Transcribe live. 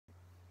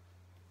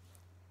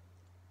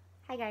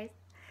Hi guys,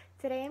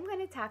 today I'm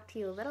going to talk to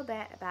you a little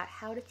bit about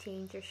how to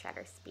change your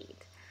shutter speed.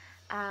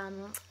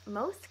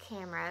 Most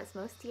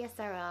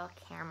DSRL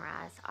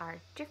cameras are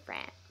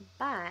different,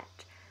 but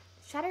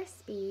shutter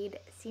speed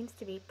seems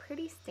to be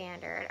pretty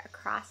standard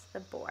across the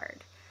board.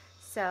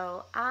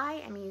 So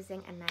I am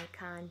using a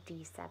Nikon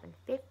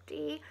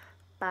D750,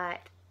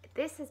 but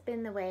this has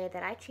been the way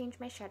that I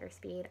change my shutter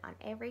speed on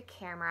every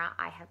camera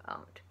I have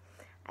owned.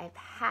 I've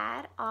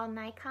had all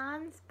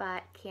Nikons,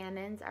 but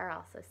Canons are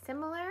also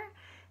similar.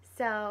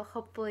 So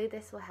hopefully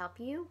this will help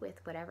you with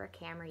whatever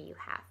camera you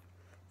have.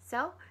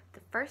 So the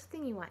first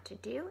thing you want to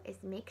do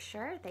is make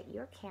sure that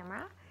your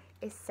camera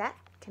is set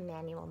to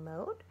manual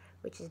mode,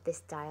 which is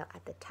this dial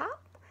at the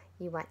top.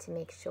 You want to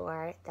make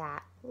sure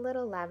that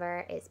little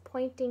lever is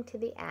pointing to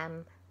the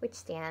M, which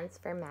stands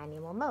for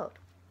manual mode.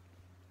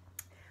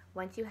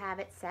 Once you have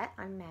it set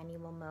on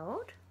manual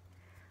mode,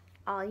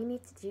 all you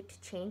need to do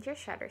to change your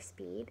shutter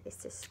speed is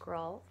to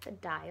scroll the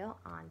dial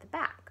on the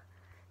back.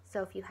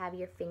 So if you have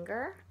your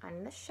finger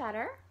on the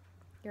shutter,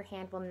 your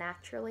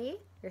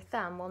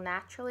thumb will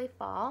naturally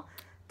fall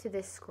to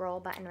this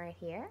scroll button right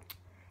here.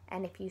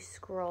 And if you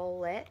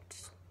scroll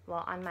it,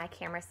 well, on my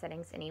camera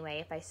settings anyway,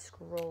 if I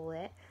scroll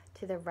it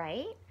to the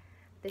right,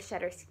 the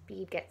shutter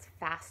speed gets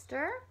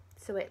faster,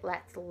 so it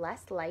lets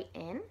less light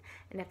in.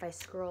 And if I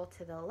scroll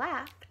to the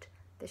left,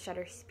 the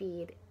shutter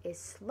speed is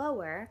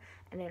slower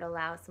and it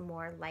allows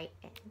more light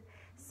in.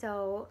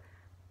 So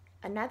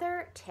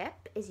another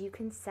tip is you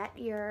can set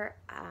your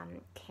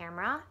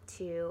camera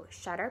to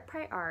shutter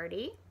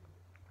priority,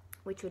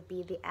 which would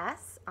be the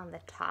S on the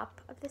top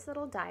of this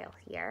little dial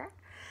here.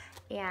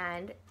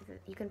 And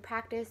you can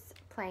practice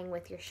playing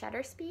with your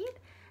shutter speed,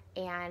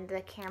 and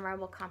the camera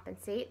will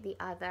compensate the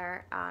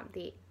aperture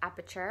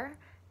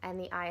and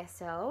the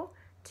ISO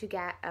to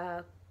get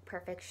a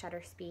perfect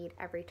shutter speed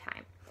every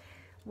time.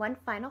 One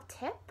final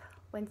tip,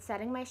 when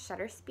setting my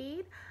shutter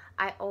speed,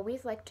 I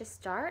always like to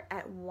start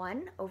at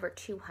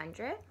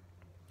 1/200.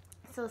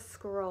 So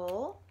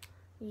scroll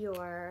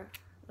your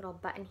little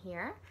button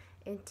here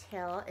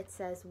until it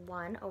says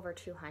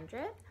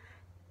 1/200.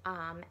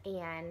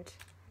 And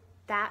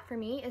that for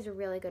me is a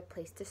really good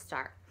place to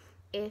start.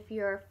 If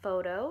your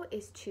photo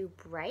is too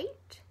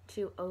bright,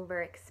 too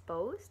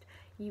overexposed,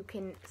 you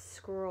can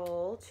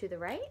scroll to the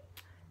right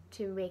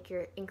to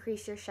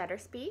increase your shutter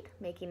speed,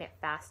 making it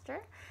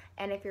faster.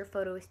 And if your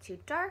photo is too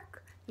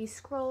dark, you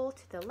scroll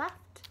to the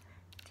left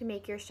to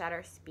make your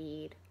shutter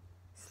speed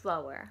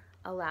slower,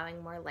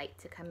 allowing more light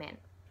to come in.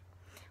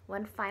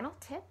 One final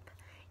tip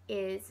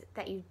is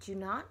that you do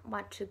not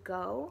want to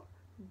go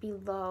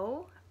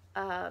below,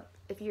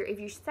 if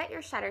you set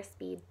your shutter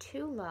speed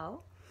too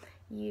low,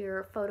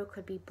 your photo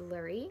could be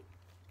blurry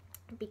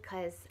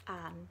because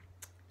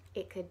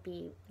it could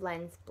be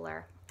lens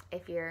blur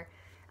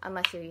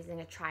unless you're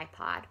using a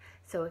tripod.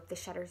 So if the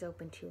shutter's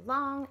open too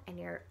long and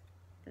you're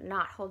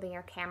not holding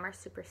your camera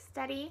super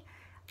steady,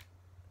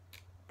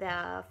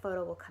 the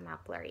photo will come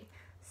out blurry.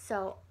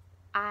 So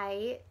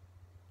I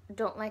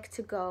don't like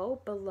to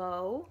go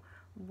below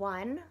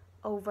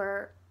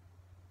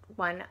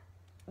 1/1.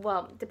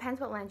 Well, depends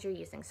what lens you're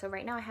using. So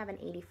right now I have an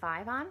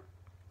 85 on,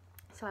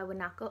 so I would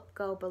not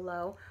go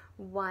below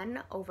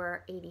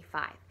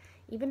 1/85.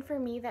 Even for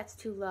me, that's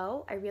too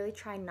low. I really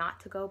try not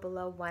to go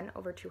below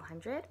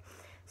 1/200.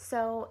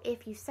 So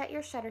if you set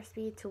your shutter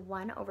speed to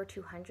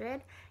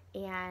 1/200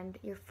 and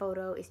your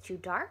photo is too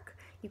dark,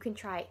 you can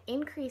try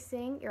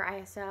increasing your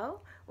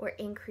ISO or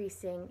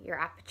increasing your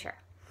aperture.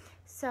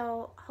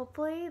 So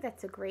hopefully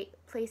that's a great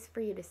place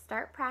for you to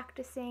start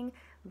practicing.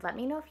 Let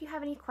me know if you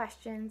have any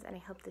questions, and I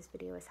hope this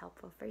video is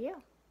helpful for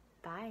you.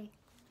 Bye.